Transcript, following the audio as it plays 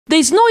There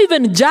is no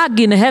even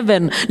jug in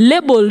heaven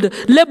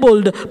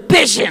labeled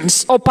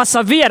patience or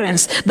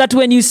perseverance, that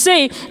when you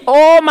say,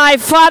 oh my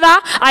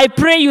Father, I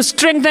pray you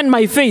strengthen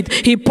my faith,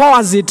 he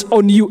pours it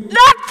on you.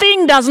 That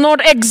thing does not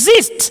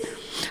exist.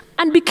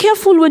 And be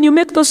careful when you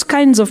make those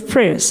kinds of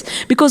prayers,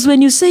 because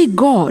when you say,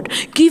 God,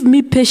 give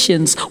me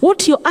patience,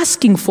 what you're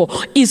asking for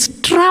is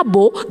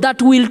trouble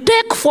that will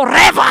take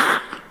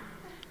forever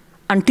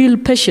until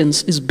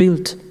patience is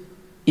built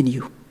in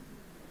you.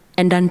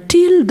 And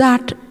until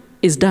that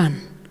is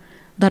done,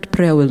 that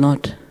prayer will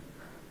not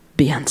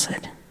be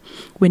answered.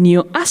 When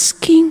you're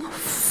asking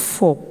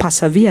for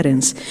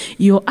perseverance,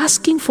 you're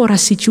asking for a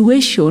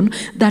situation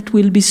that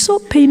will be so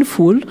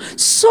painful,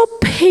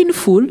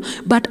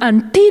 but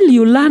until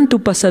you learn to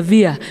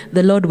persevere,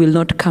 the Lord will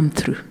not come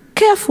through.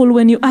 Careful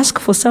when you ask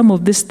for some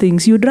of these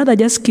things. You'd rather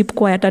just keep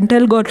quiet and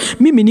tell God,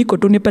 mimi niko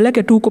tu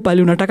nipeleke tu uko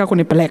pali unataka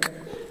kunipeleka.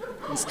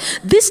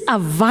 These are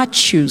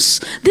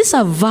virtues. These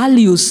are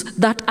values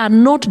that are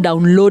not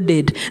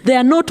downloaded. They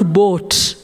are not bought.